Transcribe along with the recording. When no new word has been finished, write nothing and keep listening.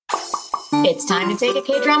It's time to take a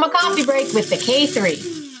K-drama coffee break with the K3.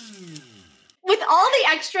 With all the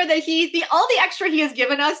extra that all the extra he has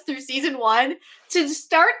given us through season 1, to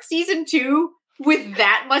start season 2 with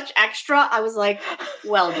that much extra, I was like,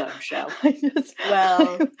 well done, show.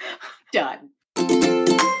 Well done.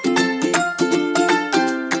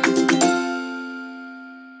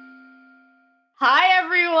 Hi,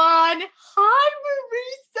 everyone. Hi,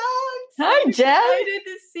 Marisa. Hi, Jen. Excited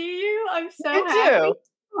to see you. I'm so You happy. too.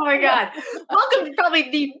 Oh my God. Welcome to probably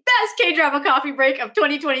the best K-drama coffee break of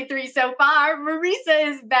 2023 so far. Marisa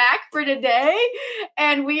is back for today,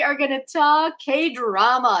 and we are going to talk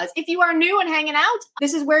K-dramas. If you are new and hanging out,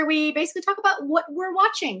 this is where we basically talk about what we're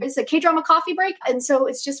watching. It's a K-drama coffee break, and so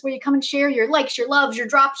it's just where you come and share your likes, your loves, your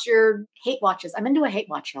drops, your hate watches. I'm into a hate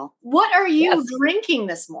watch, y'all. What are you drinking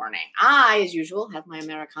this morning? I, as usual, have my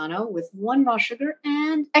Americano with 1 raw sugar,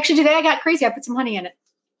 and actually today I got crazy. I put some honey in it.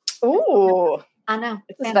 Ooh. I know.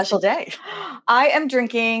 It's a special day. I am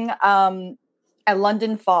drinking a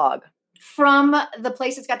London Fog. From the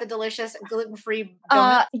place that's got the delicious gluten-free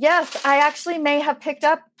donut? Yes, I actually may have picked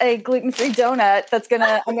up a gluten-free donut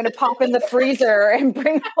I'm gonna pop in the freezer and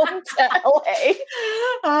bring home to LA.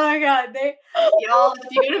 Oh my God. Y'all,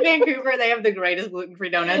 if you go to Vancouver, they have the greatest gluten-free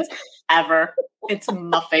donuts ever. It's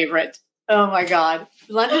my favorite. Oh my God.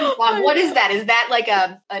 London Fog. What is that? Is that like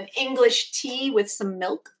an English tea with some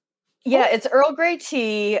milk? Yeah, it's Earl Grey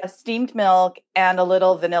tea, steamed milk, and a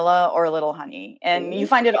little vanilla or a little honey. And you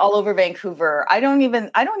find it all over Vancouver. I don't even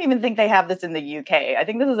think they have this in the UK. I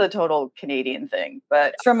think this is a total Canadian thing.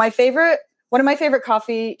 But from one of my favorite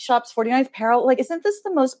coffee shops, 49th Peril, like, isn't this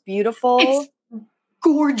the most beautiful? It's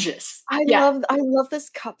gorgeous. I love this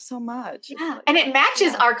cup so much. Yeah. And it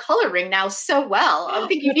matches our coloring now so well. I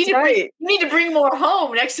think you need to bring more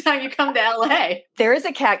home next time you come to LA. There is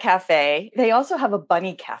a cat cafe. They also have a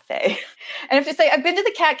bunny cafe. And I have to say, I've been to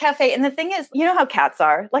the cat cafe, and the thing is, you know how cats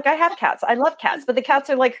are. Like, I have cats. I love cats, but the cats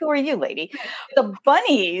are like, who are you, lady? The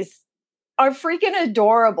bunnies are freaking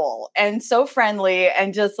adorable and so friendly,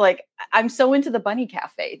 and just like, I'm so into the bunny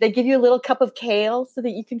cafe. They give you a little cup of kale so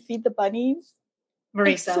that you can feed the bunnies.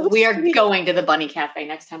 Marisa, so we are going to the Bunny Cafe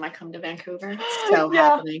next time I come to Vancouver. It's so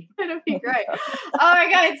happening. It'll be great. Oh my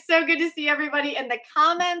God, it's so good to see everybody in the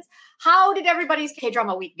comments. How did everybody's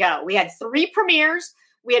K-drama week go? We had 3 premieres.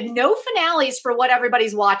 We had no finales for what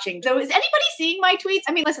everybody's watching. So is anybody seeing my tweets?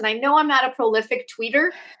 I mean, listen, I know I'm not a prolific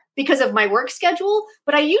tweeter because of my work schedule,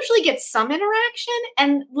 but I usually get some interaction.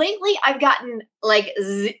 And lately I've gotten like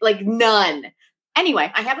none. Anyway,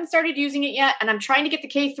 I haven't started using it yet, and I'm trying to get the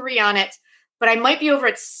K3 on it. But I might be over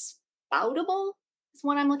at Spoutable is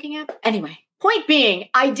what I'm looking at. Anyway, point being,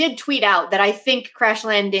 I did tweet out that I think Crash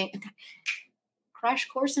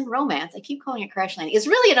Course in Romance, I keep calling it Crash Landing, is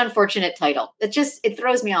really an unfortunate title. It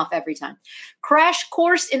throws me off every time. Crash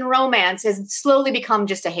Course in Romance has slowly become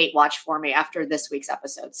just a hate watch for me after this week's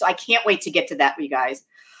episode. So I can't wait to get to that, you guys.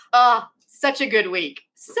 Such a good week.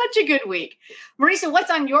 Such a good week. Marisa, what's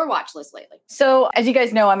on your watch list lately? So as you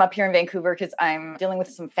guys know, I'm up here in Vancouver because I'm dealing with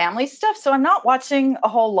some family stuff. So I'm not watching a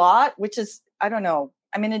whole lot, which is, I don't know.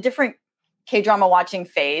 I'm in a different K-drama watching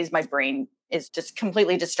phase. My brain is just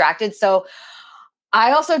completely distracted. So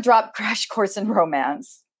I also dropped Crash Course in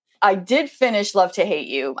Romance. I did finish Love to Hate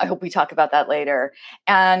You. I hope we talk about that later.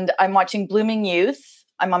 And I'm watching Blooming Youth.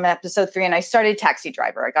 I'm on episode 3, and I started Taxi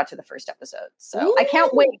Driver. I got to the first episode. So Ooh. I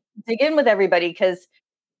can't wait to dig in with everybody because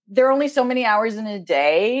there are only so many hours in a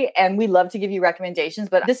day, and we love to give you recommendations.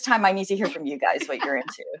 But this time I need to hear from you guys what you're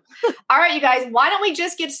into. All right, you guys, why don't we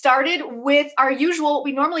just get started with our usual, what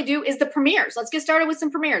we normally do is the premieres. Let's get started with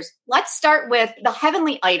some premieres. Let's start with The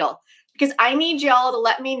Heavenly Idol, because I need y'all to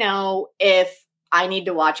let me know if I need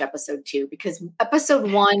to watch episode 2, because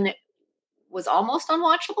episode 1 was almost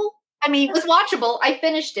unwatchable. I mean, it was watchable. I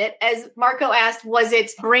finished it. As Marco asked, was it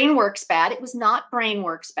Brainworks bad? It was not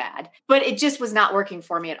Brainworks bad, but it just was not working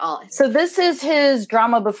for me at all. So this is his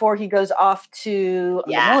drama before he goes off to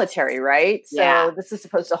the military, right? So this is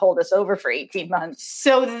supposed to hold us over for 18 months.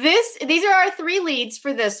 So these are our 3 leads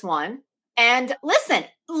for this one. And listen,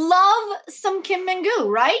 love some Kim Min-gu,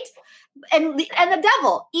 right? And the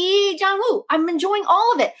devil, Lee Jang-woo. I'm enjoying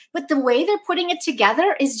all of it. But the way they're putting it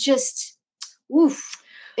together is just, oof.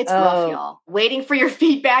 It's rough, y'all. Waiting for your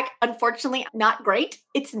feedback. Unfortunately, not great.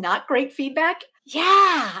 It's not great feedback.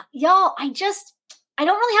 Yeah, y'all, I don't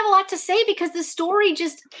really have a lot to say because the story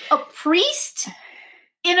just, a priest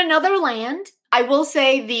in another land. I will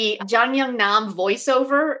say the Jang Young-nam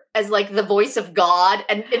voiceover as like the voice of God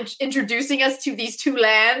and introducing us to these 2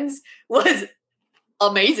 lands was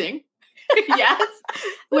amazing. Yes.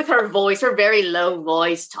 With her voice, her very low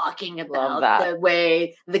voice, talking about the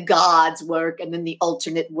way the gods work and then the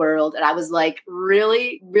alternate world. And I was like,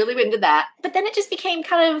 really, really into that. But then it just became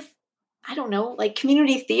kind of, I don't know, like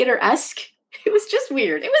community theater-esque. It was just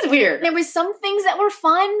weird. It was weird. There was some things that were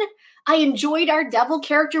fun. I enjoyed our devil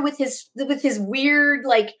character with his weird,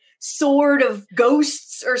 like, sword of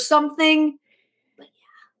ghosts or something. But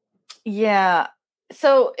yeah.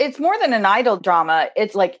 So it's more than an idol drama.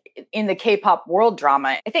 It's like in the K-pop world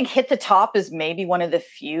drama. I think Hit the Top is maybe one of the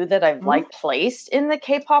few that I've like placed in the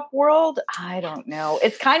K-pop world. I don't know.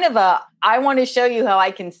 It's kind of I want to show you how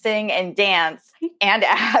I can sing and dance and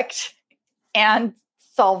act and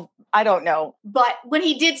solve. I don't know. But when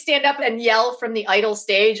he did stand up and yell from the idol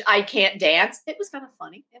stage, I can't dance, it was kind of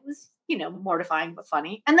funny. It was, mortifying, but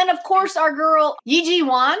funny. And then, of course, our girl, Yi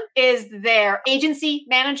Ji-won, is their agency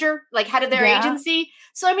manager, like head of their agency.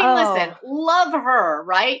 So, I mean, listen, love her,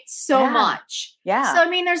 right? So much. Yeah. So, I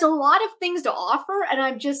mean, there's a lot of things to offer. And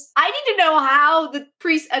I need to know how the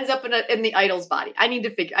priest ends up in the idol's body. I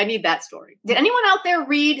need that story. Did anyone out there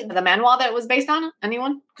read the manhwa that it was based on?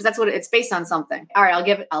 Anyone? Because that's what it's based on something. All right,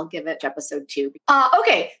 I'll give it episode 2.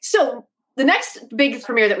 Okay, so the next big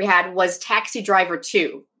premiere that we had was Taxi Driver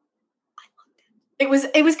 2. It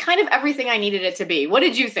was kind of everything I needed it to be. What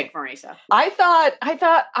did you think, Marisa? I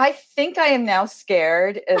think I am now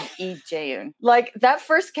scared of Lee Jae-yoon. Like that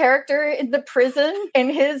first character in the prison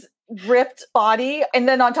and his ripped body. And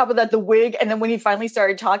then on top of that, the wig. And then when he finally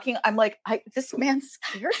started talking, I'm like, this man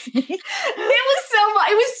scares me. It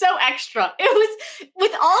was so extra. It was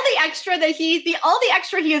with all the extra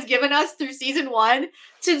he has given us through season 1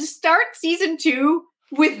 to start season 2.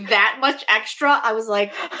 With that much extra, I was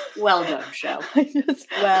like, well done, show.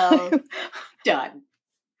 Well done.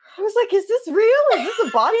 I was like, is this real? Is this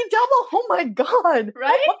a body double? Oh my God.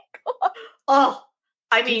 Right? Oh my God. Oh,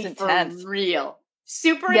 I mean, for real.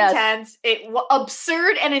 Super intense.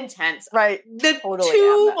 Absurd and intense. Right. The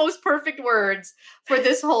two most perfect words for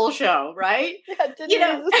this whole show, right?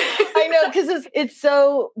 Yeah, I know, because it's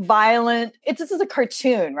so violent. This is a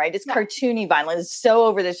cartoon, right? It's cartoony violent. It's so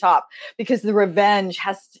over the top because the revenge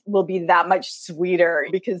will be that much sweeter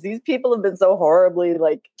because these people have been so horribly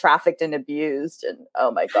like trafficked and abused. And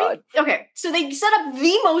oh my God. Okay. So they set up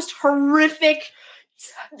the most horrific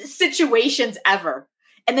situations ever.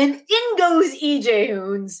 And then in goes Lee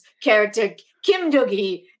Jae-hoon's character, Kim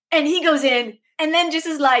Do-gi, and he goes in and then just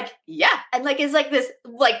is like, yeah. And like, is like this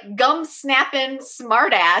like gum snapping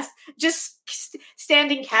smartass just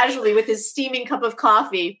standing casually with his steaming cup of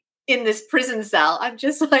coffee in this prison cell. I'm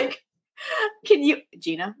just like,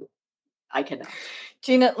 Gina? I cannot.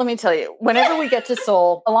 Gina, let me tell you, whenever we get to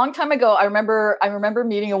Seoul, a long time ago, I remember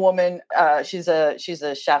meeting a woman. She's a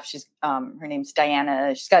chef. She's her name's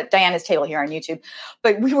Diana. She's got Diana's Table here on YouTube.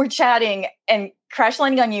 But we were chatting, and Crash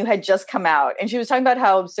Landing on You had just come out, and she was talking about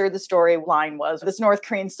how absurd the storyline was. This North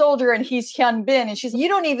Korean soldier, and he's Hyun Bin, and she's, you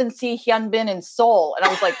don't even see Hyun Bin in Seoul, and I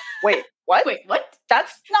was like, wait, what? Wait, what?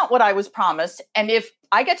 That's not what I was promised. And if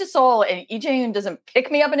I get to Seoul and Lee Jae-yoon doesn't pick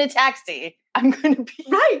me up in a taxi, I'm going to be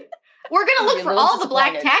right. We're going to look for all the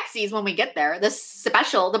black taxis when we get there.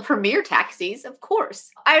 The premiere taxis, of course.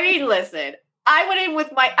 I mean, listen, I went in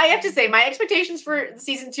with I have to say, my expectations for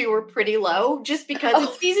season 2 were pretty low just because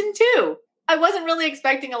it's season 2. I wasn't really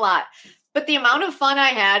expecting a lot. But the amount of fun I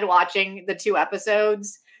had watching the 2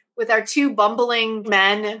 episodes with our 2 bumbling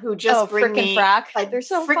men who just bring me... frack. They're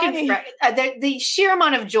so funny. The sheer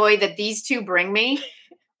amount of joy that these 2 bring me.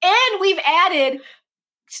 And we've added...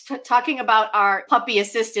 talking about our puppy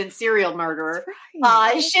assistant serial murderer,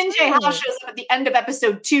 Shin Jae-ha shows up at the end of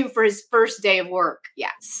episode 2 for his first day of work.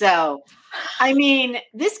 Yeah. So, I mean,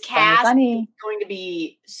 this cast is going to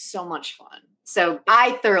be so much fun. So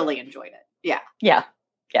I thoroughly enjoyed it. Yeah. Yeah.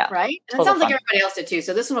 Yeah. Right? And it sounds like everybody else did too.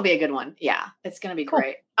 So this one will be a good one. Yeah. It's going to be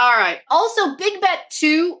great. All right. Also, Big Bet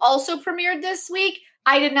 2 also premiered this week.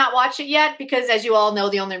 I did not watch it yet because, as you all know,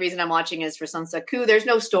 the only reason I'm watching is for Sunsaku. There's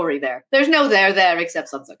no story there. There's no there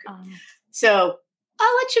except Sunsaku. So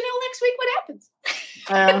I'll let you know next week what happens.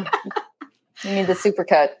 You need the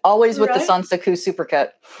supercut. Always with the Sunsaku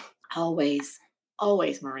supercut.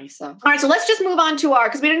 Always, Marisa. All right, so let's just move on to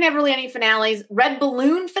because we didn't have really any finales. Red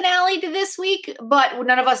Balloon finale to this week, but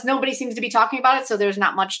nobody seems to be talking about it, so there's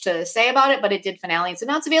not much to say about it, but it did finale. So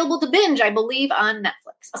now it's available to binge, I believe, on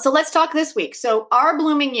Netflix. So let's talk this week. So Our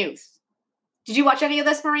Blooming Youth. Did you watch any of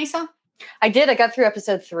this, Marisa? I did. I got through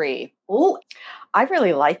episode 3. Oh, I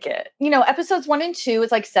really like it. Episodes 1 and 2,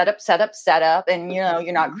 it's like setup. And,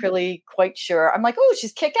 you're not really quite sure. I'm like, oh,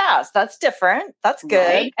 she's kick-ass. That's different. That's good.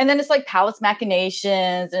 Right. And then it's like palace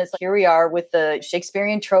machinations. And it's like, here we are with the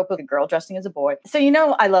Shakespearean trope of a girl dressing as a boy. So,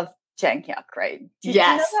 I love Jang-hyuk, right?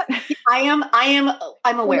 Yes. You know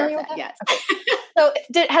I'm aware of that, yes. So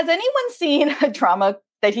has anyone seen a drama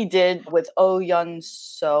that he did with Oh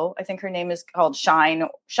Yun-so? I think her name is called Shine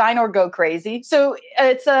or Go Crazy. So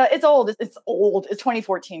it's old. It's old. It's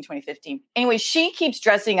 2014, 2015. Anyway, she keeps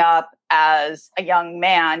dressing up as a young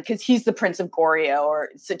man because he's the Prince of Goryeo, or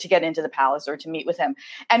so to get into the palace or to meet with him.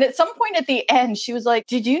 And at some point at the end, she was like,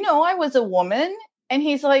 "Did you know I was a woman?" And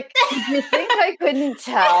he's like, "You think I couldn't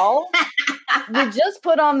tell? You just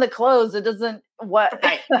put on the clothes. It doesn't what?"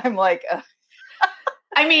 Right. I'm like, ugh.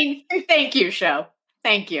 I mean, thank you, show.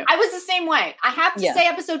 Thank you. I was the same way. I have to say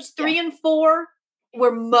episodes 3 and 4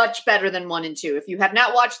 were much better than 1 and 2. If you have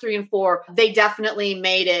not watched 3 and 4, they definitely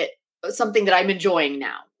made it something that I'm enjoying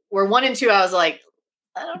now. Where 1 and 2, I was like,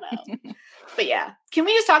 I don't know. But yeah. Can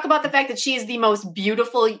we just talk about the fact that she is the most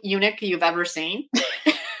beautiful eunuch you've ever seen?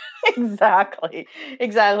 Exactly.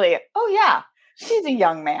 Oh yeah. She's a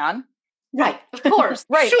young man. Right. Of course.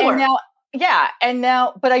 Right. Sure. And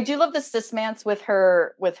now, but I do love the cismance with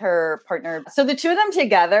her partner. So the two of them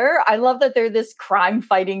together, I love that they're this crime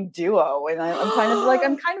fighting duo. And I'm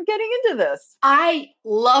kind of getting into this. I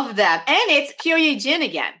love that. And it's Kyo Ye Jin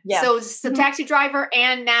again. Yeah. So it's the Taxi Driver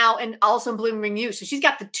and also in Blooming Youth. So she's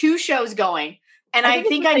got the 2 shows going. And I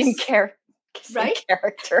think I'm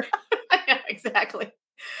character. I know, exactly.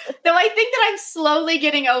 Though I think that I'm slowly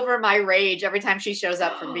getting over my rage every time she shows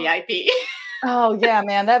up from VIP. Oh yeah,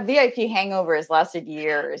 man, that VIP hangover has lasted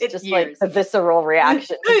years. It's just years. Like the visceral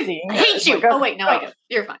reaction to seeing I hate you. Oh wait, no, I do.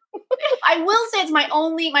 You're fine. I will say it's my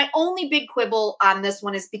only big quibble on this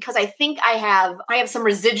one is because I think I have some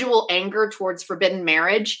residual anger towards forbidden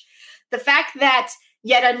marriage. The fact that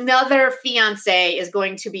yet another fiance is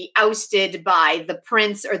going to be ousted by the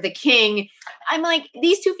prince or the king. I'm like,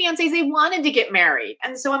 these 2 fiancés, they wanted to get married.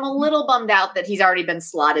 And so I'm a little bummed out that he's already been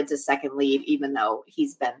slotted to second lead, even though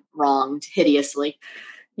he's been wronged hideously.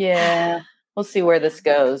 Yeah. We'll see where this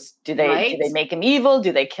goes. Do they make him evil?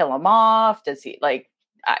 Do they kill him off? Does he I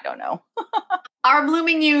don't know. Our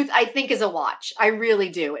Blooming Youth, I think, is a watch. I really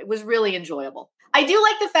do. It was really enjoyable. I do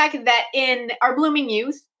like the fact that in Our Blooming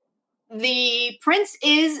Youth, the prince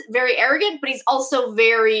is very arrogant, but he's also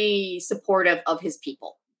very supportive of his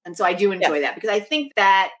people. And so I do enjoy that because I think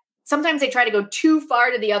that sometimes they try to go too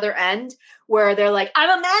far to the other end where they're like, I'm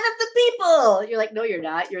a man of the people. You're like, no, you're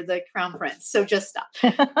not. You're the crown prince. So just stop.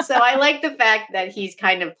 So I like the fact that he's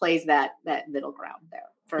kind of plays that middle ground there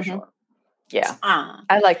for sure. Yeah.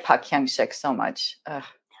 I like Park Hyung-sik so much. Ugh.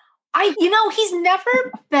 He's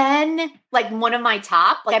never been like one of my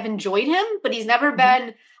top. Like I've enjoyed him, but he's never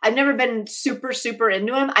been. I've never been super, super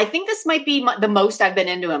into him. I think this might be the most I've been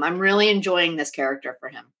into him. I'm really enjoying this character for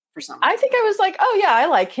him for some reason. I think I was like, oh yeah, I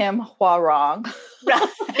like him. Hua Rong.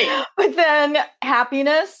 Right. But then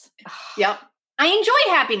Happiness. Yep. I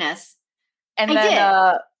enjoyed Happiness. And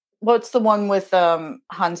then what's the one with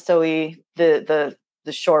Han Soi, the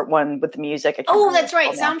short one with the music? Oh, that's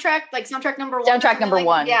right. Soundtrack number 1. Soundtrack number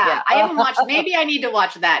 1. Yeah. I haven't watched. Maybe I need to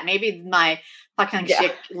watch that. Maybe my Park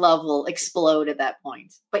Hyung-sik love will explode at that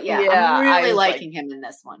point. But I'm really liking him in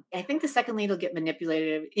this one. I think the second lead will get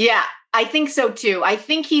manipulated. Yeah, I think so too. I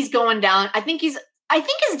think he's going down. I think his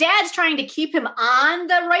dad's trying to keep him on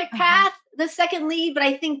the right path, the second lead, but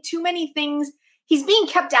I think too many things. He's being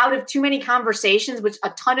kept out of too many conversations, which a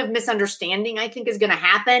ton of misunderstanding I think is going to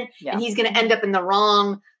happen. Yeah. And he's going to end up in the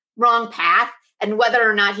wrong path. And whether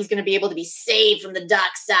or not he's going to be able to be saved from the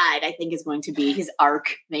dark side, I think is going to be his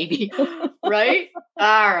arc, maybe. Right?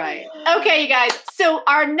 All right. Okay, you guys. So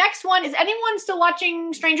our next one, is anyone still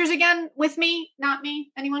watching Strangers Again with me? Not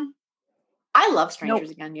me? Anyone? I love Strangers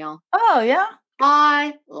Again, y'all. Oh, yeah?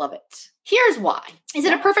 I love it. Here's why. Is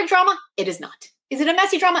it a perfect drama? It is not. Is it a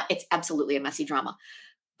messy drama? It's absolutely a messy drama.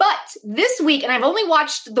 But this week, and I've only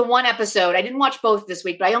watched the 1 episode. I didn't watch both this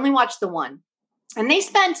week, but I only watched the 1. And they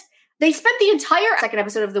spent the entire second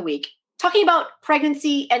episode of the week talking about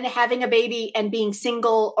pregnancy and having a baby and being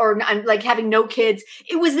single or like having no kids.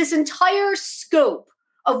 It was this entire scope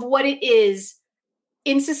of what it is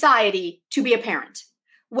in society to be a parent.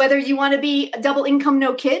 Whether you want to be a double income,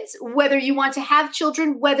 no kids, whether you want to have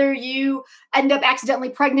children, whether you end up accidentally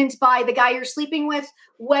pregnant by the guy you're sleeping with,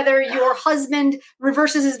 whether your husband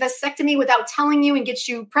reverses his vasectomy without telling you and gets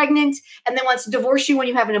you pregnant and then wants to divorce you when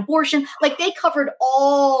you have an abortion. Like they covered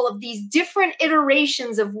all of these different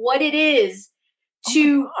iterations of what it is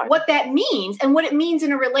to what that means and what it means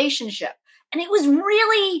in a relationship. And it was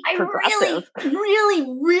really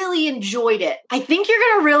enjoyed it. I think you're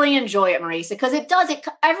going to really enjoy it, Marisa, because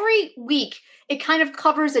every week, it kind of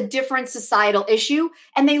covers a different societal issue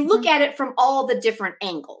and they look at it from all the different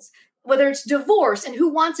angles. whether it's divorce and who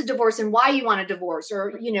wants a divorce and why you want a divorce,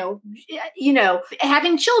 or,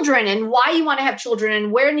 having children and why you want to have children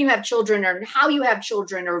and when you have children or how you have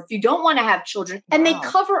children, or if you don't want to have children. And they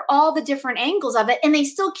cover all the different angles of it, and they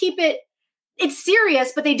still keep it's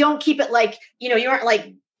serious, but they don't keep it like, you aren't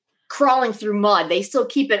like crawling through mud. They still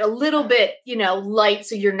keep it a little bit, light,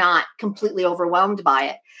 so you're not completely overwhelmed by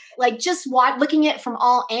it. Like just looking at it from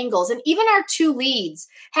all angles. And even our two leads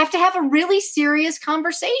have to have a really serious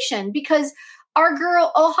conversation, because our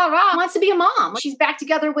girl Ohara wants to be a mom. She's back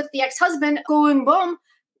together with the ex-husband, going boom,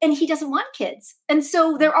 and he doesn't want kids. And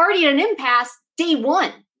so they're already at an impasse day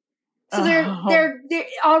one. So they're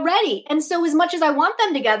already. And so as much as I want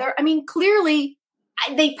them together, I mean, clearly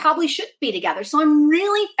they probably shouldn't be together. So I'm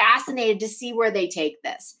really fascinated to see where they take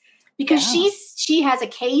this, because she has a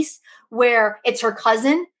case where it's her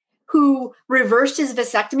cousin who reversed his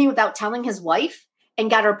vasectomy without telling his wife and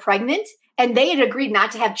got her pregnant. And they had agreed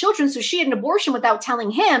not to have children. So she had an abortion without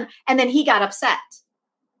telling him. And then he got upset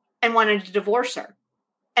and wanted to divorce her.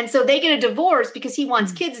 And so they get a divorce because he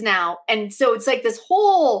wants kids now. And so it's like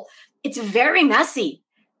it's very messy,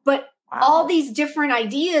 but all these different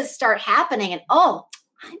ideas start happening. And I'm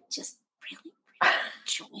just really, really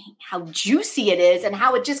enjoying how juicy it is and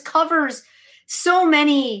how it just covers so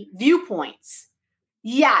many viewpoints.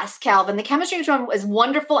 Yes, Calvin, the chemistry of this one is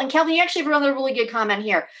wonderful. And Calvin, you actually have another really good comment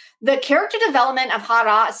here. The character development of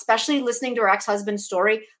Hara, especially listening to her ex-husband's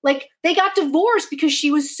story, like they got divorced because she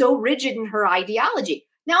was so rigid in her ideology.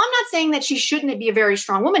 Now, I'm not saying that she shouldn't be a very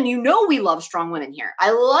strong woman. We love strong women here.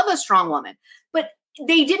 I love a strong woman. But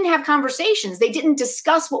they didn't have conversations. They didn't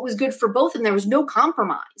discuss what was good for both, and there was no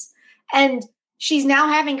compromise. And she's now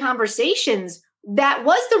having conversations. That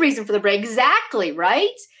was the reason for the break. Exactly, right?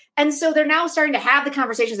 And so they're now starting to have the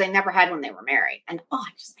conversations they never had when they were married. And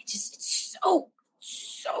it's so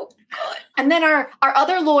good. And then our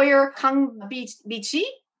other lawyer, Kang Bichi,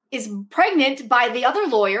 is pregnant by the other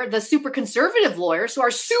lawyer, the super conservative lawyer. So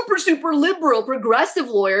our super, super liberal, progressive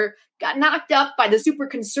lawyer got knocked up by the super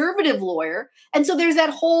conservative lawyer. And so there's that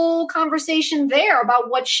whole conversation there about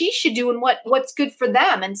what she should do and what's good for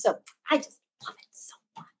them. And so I just love it so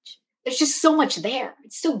much. There's just so much there.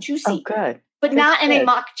 It's so juicy. Oh, good. But not in a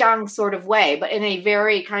makjang sort of way, but in a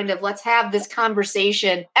very kind of, let's have this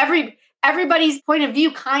conversation. Everybody's point of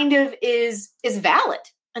view kind of is valid.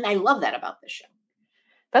 And I love that about this show.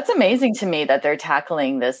 That's amazing to me that they're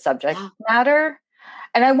tackling this subject matter.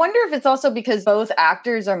 And I wonder if it's also because both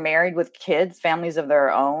actors are married with kids, families of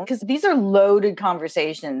their own, because these are loaded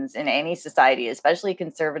conversations in any society, especially a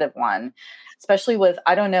conservative one, especially with,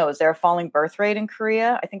 I don't know, is there a falling birth rate in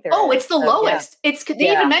Korea? I think it's the lowest. Yeah.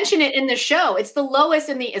 They even mention it in the show. It's the lowest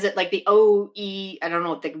is it like the OE? I don't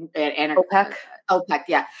know what OPEC. OPEC,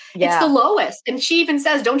 yeah. It's the lowest. And she even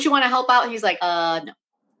says, don't you want to help out? And he's like, no,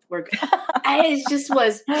 we're good. It just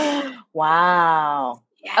was. Wow.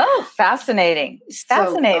 Yeah. Oh, fascinating.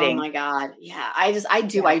 Fascinating. Oh my God. Yeah. I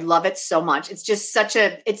do. I love it so much. It's just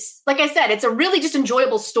it's like I said, it's a really just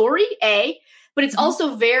enjoyable story, but it's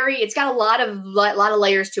also it's got a lot of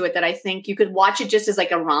layers to it that I think you could watch it just as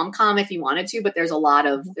like a rom-com if you wanted to, but there's a lot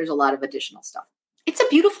of additional stuff. It's a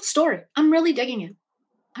beautiful story. I'm really digging it.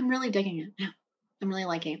 Yeah. I'm really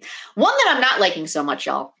liking it. One that I'm not liking so much,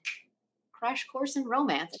 y'all. Crash Course in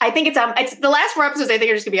Romance. I think it's the last 4 episodes. I think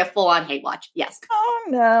are just gonna be a full-on hate watch. Yes. Oh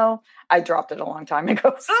no, I dropped it a long time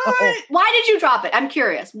ago. So. Why did you drop it? I'm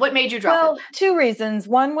curious. What made you drop it? Well, 2 reasons.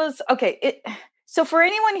 One was so for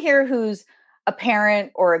anyone here who's a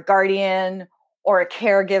parent or a guardian or a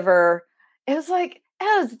caregiver, it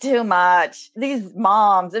was too much. These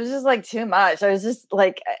moms, it was just like too much. I was just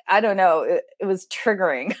like, I don't know. It was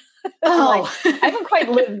triggering. I haven't quite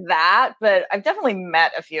lived that, but I've definitely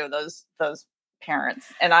met a few of those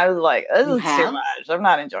parents, and I was like, "This is too much. I'm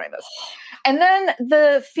not enjoying this." And then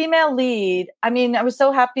the female lead. I mean, I was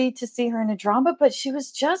so happy to see her in a drama, but she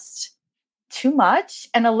was just too much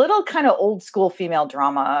and a little kind of old school female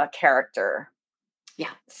drama character.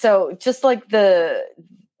 Yeah. So just like the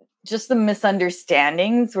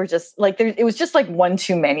misunderstandings were just like it was just like one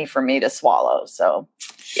too many for me to swallow. So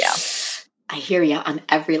yeah. I hear you on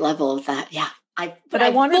every level of that. Yeah. I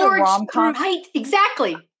wanted a rom-com. Right.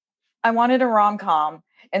 Exactly. I wanted a rom-com.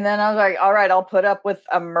 And then I was like, all right, I'll put up with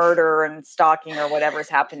a murder and stalking or whatever's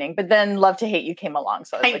happening. But then Love to Hate You came along.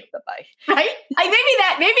 So I was like, bye-bye. Right?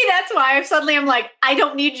 Maybe that's why I'm like, I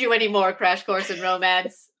don't need you anymore, Crash Course in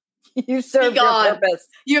Romance. You served your purpose.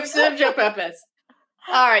 You've served your purpose.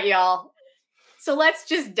 All right, y'all. So let's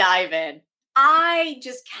just dive in. I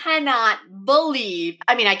just cannot believe,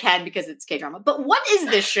 I mean, I can because it's K-drama, but what is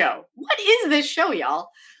this show? What is this show, y'all?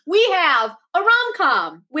 we have a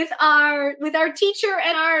rom-com with our teacher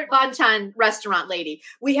and our banchan restaurant lady.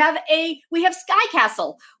 We have Sky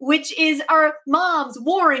Castle, which is our moms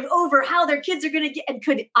warring over how their kids are going to get.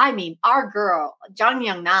 And our girl Jang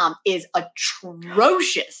Young Nam is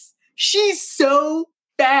atrocious. She's so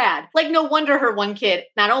bad. Like, no wonder her one kid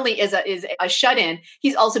not only is a shut-in,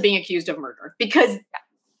 he's also being accused of murder because.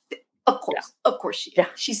 Of course she is. Yeah.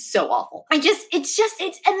 She's so awful. And then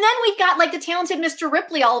we've got like the talented Mr.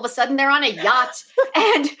 Ripley. All of a sudden they're on a yacht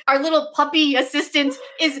and our little puppy assistant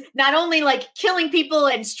is not only like killing people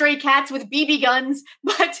and stray cats with BB guns,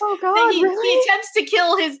 but he attempts to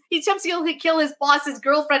kill his boss's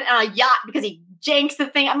girlfriend on a yacht because he janks the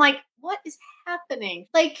thing. I'm like, what is happening?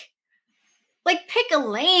 Like pick a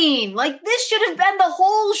lane. Like this should have been the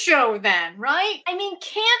whole show then, right? I mean,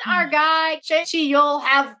 can't our guy Chi-Yul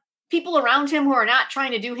have people around him who are not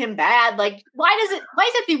trying to do him bad? Like, why does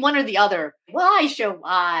it be one or the other? Why?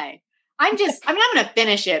 I'm not going to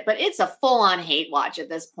finish it, but it's a full-on hate watch at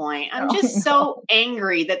this point. I'm just so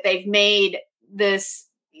angry that they've made this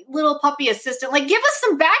little puppy assistant. Like, give us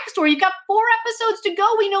some backstory. You've got 4 episodes to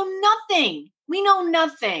go. We know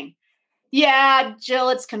nothing. Yeah,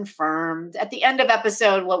 Jill, it's confirmed. At the end of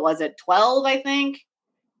episode, what was it, 12, I think?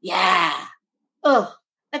 Yeah. Ugh.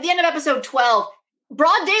 At the end of episode 12,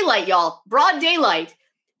 broad daylight, y'all. Broad daylight.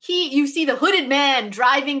 You see the hooded man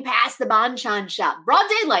driving past the banchan shop. Broad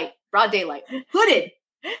daylight. Hooded.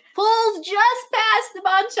 Pulls just past the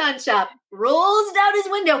banchan shop. Rolls down his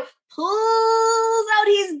window. Pulls out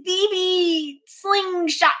his BB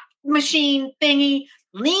slingshot machine thingy.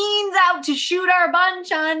 Leans out to shoot our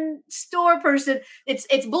banchan store person.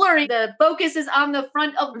 It's blurry. The focus is on the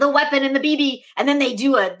front of the weapon and the BB, and then they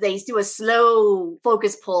do a slow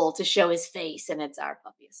focus pull to show his face, and it's our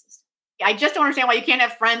puppy assistant. I just don't understand why you can't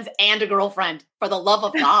have friends and a girlfriend, for the love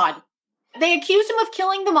of God. They accused him of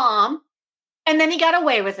killing the mom, and then he got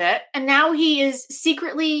away with it, and now he is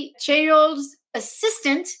secretly Chae-yul's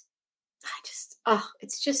assistant.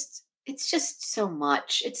 It's just so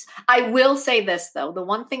much. I will say this though. The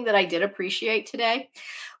one thing that I did appreciate today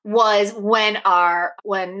was when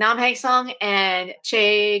Nam Hae-sung and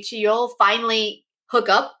Chae-yul finally hook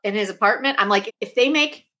up in his apartment. I'm like, if they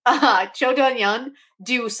make Cho Do-yeon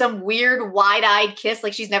do some weird wide-eyed kiss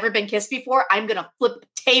like she's never been kissed before, I'm going to flip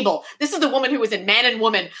the table. This is the woman who was in Man and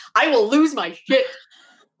Woman. I will lose my shit.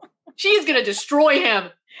 She's going to destroy him.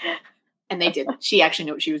 And they did. She actually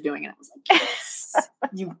knew what she was doing. And I was like, yes,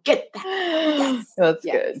 you get that. Yes. That's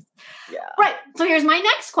good. Yeah. Right. So here's my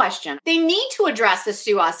next question. They need to address the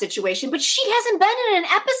Suha situation, but she hasn't been in an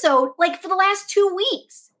episode like for the last 2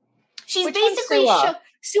 weeks. She's basically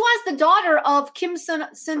Suha's the daughter of Kim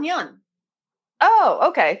Sun-yeon. Oh,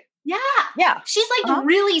 okay. Yeah. Yeah. She's like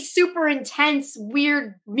really super intense,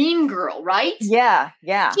 weird, mean girl, right? Yeah.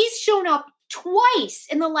 She's shown up twice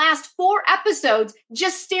in the last 4 episodes,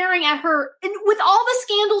 just staring at her, and with all the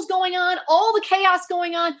scandals going on, all the chaos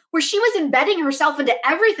going on, where she was embedding herself into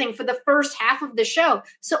everything for the first half of the show.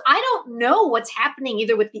 So I don't know what's happening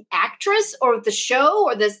either with the actress or with the show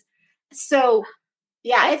or this. So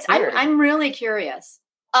yeah, I'm really curious.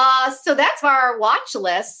 So that's our watch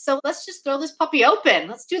list. So let's just throw this puppy open.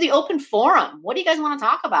 Let's do the open forum. What do you guys want to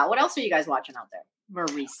talk about? What else are you guys watching out there?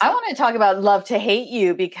 Marisa. I want to talk about Love to Hate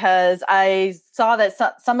You because I saw that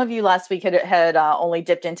some of you last week had only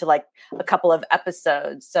dipped into like a couple of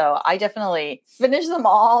episodes. So I definitely finished them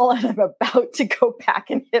all and I'm about to go back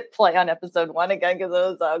and hit play on episode 1 again because it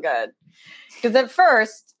was so good. Because at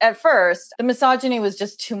first, the misogyny was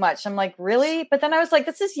just too much. I'm like, really? But then I was like,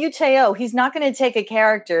 this is Yoo Tae-oh. He's not going to take a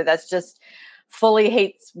character that's just fully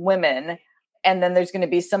hates women and then there's going to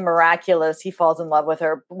be some miraculous, he falls in love with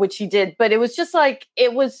her, which he did. But it was just like,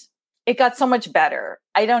 it got so much better.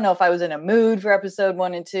 I don't know if I was in a mood for episode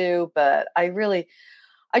 1 and 2, but I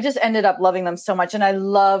just ended up loving them so much. And I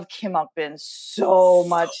love KimUk-bin so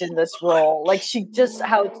much in this role. Like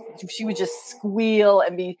how she would just squeal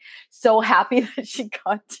and be so happy that she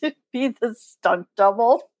got to be the stunt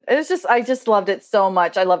double. I just loved it so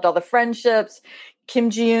much. I loved all the friendships.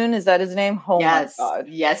 Kim Ji-yoon, is that his name? Oh yes. My God.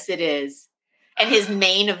 Yes, it is. And his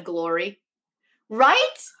mane of glory.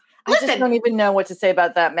 Right? Listen. I just don't even know what to say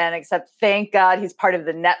about that man, except thank God he's part of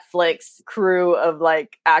the Netflix crew of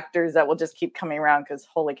like actors that will just keep coming around because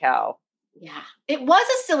holy cow. Yeah. It was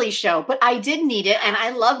a silly show, but I did need it and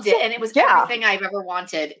I loved it. And it was everything I've ever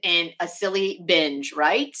wanted in a silly binge,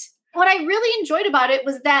 right? What I really enjoyed about it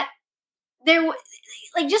was that there was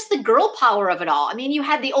like just the girl power of it all. I mean, you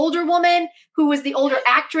had the older woman who was the older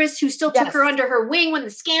actress who still took her under her wing when the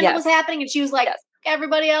scandal was happening. And she was like,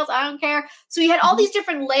 everybody else. I don't care. So you had all these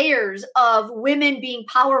different layers of women being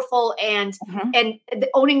powerful and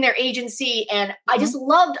owning their agency. And I just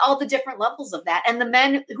loved all the different levels of that. And the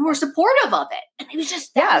men who were supportive of it. And it was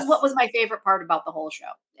just, that was what was my favorite part about the whole show.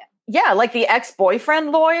 Yeah. Yeah, like the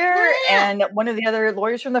ex-boyfriend lawyer and one of the other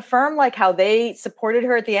lawyers from the firm, like how they supported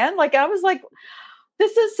her at the end. Like, I was like,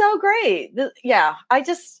 this is so great. I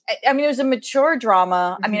mean, it was a mature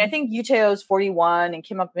drama. I mean, I think Yuteo's 41 and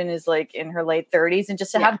Kim Up-min is like in her late 30s, and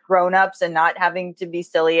just to have grown-ups and not having to be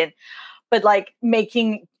silly but like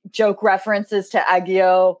making joke references to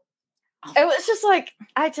Agio. It was just like,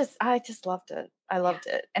 I just loved it. I loved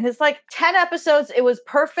it. And it's like 10 episodes. It was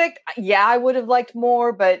perfect. Yeah, I would have liked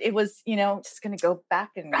more, but it was, just going to go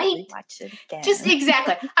back and watch it again. Just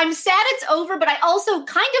exactly. I'm sad it's over, but I also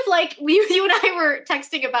kind of like, you and I were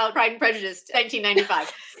texting about Pride and Prejudice 1995. Kind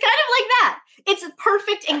of like that. It's a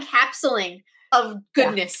perfect encapsulating of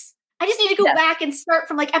goodness. I just need to go back and start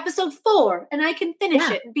from like episode 4 and I can finish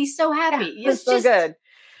it and be so happy. Yeah, it's so good.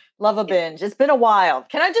 Love a binge. It's been a while.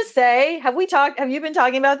 Can I just say, have you been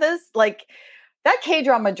talking about this? Like, that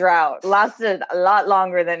K-drama drought lasted a lot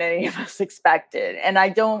longer than any of us expected. And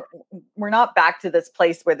we're not back to this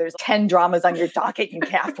place where there's 10 dramas on your docket. You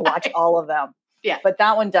have to watch all of them. Yeah. But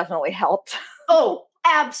that one definitely helped. Oh,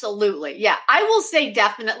 absolutely. Yeah. I will say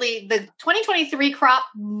definitely the 2023 crop,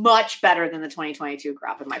 much better than the 2022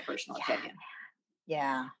 crop, in my personal opinion.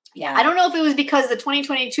 Yeah. I don't know if it was because the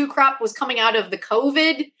 2022 crop was coming out of the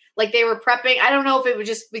COVID, like they were prepping. I don't know if it was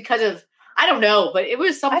just because of, I don't know, but it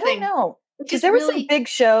was something. I don't know. Because there were some big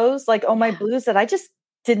shows like Oh My Blues that I just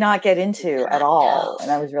did not get into at all. And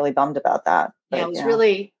I was really bummed about that. But, it was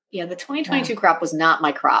really, the 2022 crop was not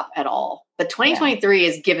my crop at all. But 2023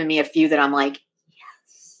 has given me a few that I'm like,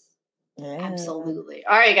 absolutely.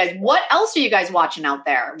 All right, guys. What else are you guys watching out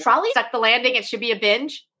there? Trolley Stuck the Landing. It should be a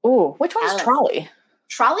binge. Ooh, which one's Trolley?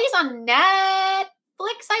 Trolley's on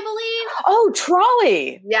Netflix, I believe. Oh,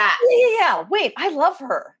 Trolley. Yeah. Yeah. Wait, I love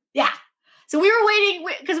her. Yeah. So we were waiting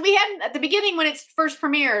because we hadn't at the beginning when it's first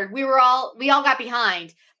premiered, we all got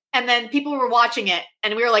behind, and then people were watching it,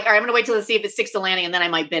 and we were like, all right, I'm going to wait till to see if it sticks to landing, and then I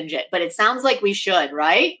might binge it. But it sounds like we should,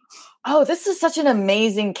 right? Oh, this is such an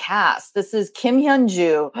amazing cast. This is Kim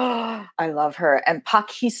Hyun-joo. I love her. And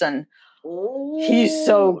Park Hee-sun. He's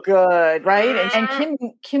so good, right? And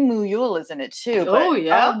Kim Moo-yul is in it too.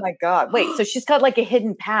 Oh my God. Wait, so she's got like a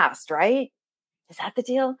hidden past, right? Is that the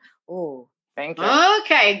deal? Oh, thank you.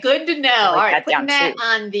 Okay, good to know. All right, putting that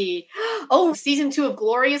on the season 2 of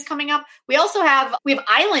Glory is coming up. We have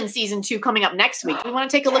Island season 2 coming up next week. We want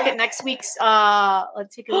to take a look at next week's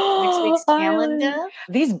let's take a look at next week's calendar.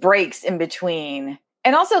 These breaks in between.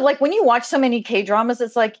 And also, like, when you watch so many K-dramas,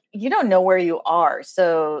 it's like, you don't know where you are.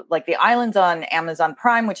 So, like, The Island's on Amazon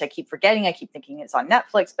Prime, which I keep forgetting. I keep thinking it's on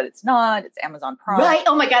Netflix, but it's not. It's Amazon Prime. Right.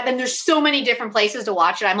 Oh, my God. Then there's so many different places to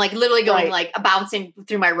watch it. I'm, like, literally going, bouncing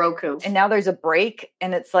through my Roku. And now there's a break.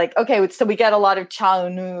 And it's like, okay, so we get a lot of Cha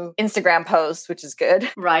Eun-woo Instagram posts, which is good.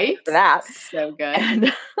 Right. For that. So good.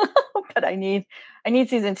 And, but I need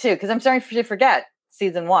season 2 because I'm starting to forget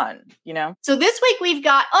season 1, So this week we've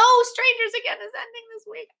got, Strangers Again is ending this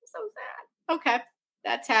week. I'm so sad. Okay.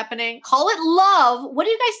 That's happening. Call It Love. What do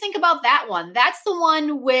you guys think about that one? That's the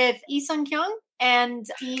one with Lee Sung-kyung and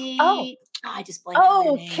I just blanked on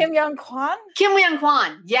their name. Kim Young-kwan? Kim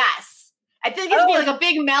Young-kwan. Yes. I think it's going to be like a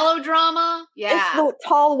big melodrama. Yeah. It's the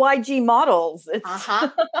tall YG models. It's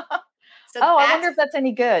So I wonder if that's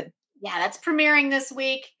any good. Yeah, that's premiering this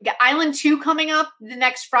week. We got Island 2 coming up the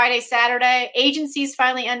next Friday, Saturday. Agency's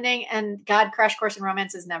finally ending, and God, Crash Course in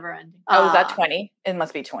Romance is never ending. Oh, is that 20? It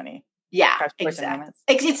must be 20. Yeah, exactly.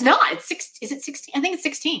 It's not. It's 6. Is it 16? I think it's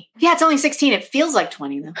 16. Yeah, it's only 16. It feels like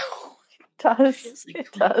 20 though. It does.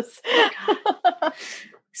 It does.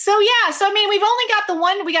 So I mean, we've only got the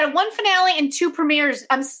one. We got one finale and 2 premieres.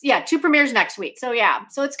 2 premieres next week. So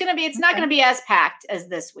so it's not going to be as packed as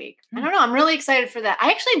this week. I don't know. I'm really excited for that.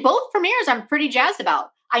 Both premieres I'm pretty jazzed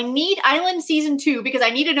about. I need Island season 2 because I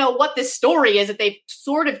need to know what this story is that they've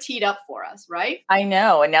sort of teed up for us, right? I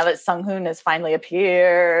know. And now that Sung-hoon has finally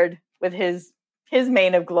appeared with his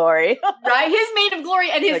mane of glory, right? His mane of glory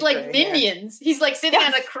and his like minions. He's like sitting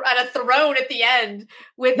on a throne at the end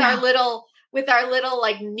with our little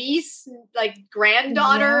like niece, like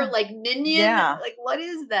granddaughter, like minion. Yeah. Like, what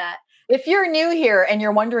is that? If you're new here and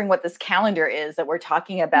you're wondering what this calendar is that we're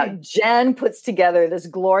talking about, Jen puts together this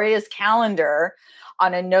glorious calendar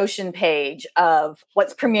on a Notion page of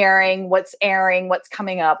what's premiering, what's airing, what's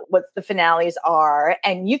coming up, what the finales are.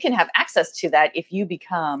 And you can have access to that if you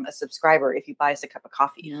become a subscriber, if you buy us a cup of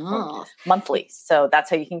coffee monthly. So that's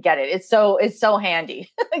how you can get it. It's so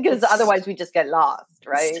handy because otherwise we just get lost,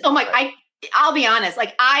 right? Oh my, I'll be honest,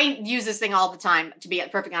 like I use this thing all the time, to be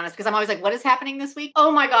perfectly honest, because I'm always like, what is happening this week?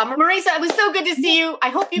 Oh my God, Marisa, it was so good to see you. I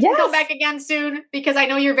hope you can come back again soon, because I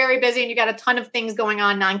know you're very busy and you got a ton of things going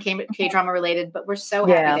on, non-K-drama related, but we're so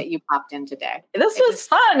happy that you popped in today. This was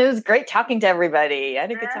fun. It was great talking to everybody. I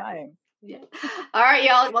had a good time. Yeah. All right,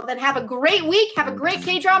 y'all. Well, then have a great week. Have a great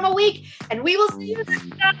K-drama week, and we will see you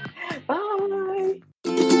next time.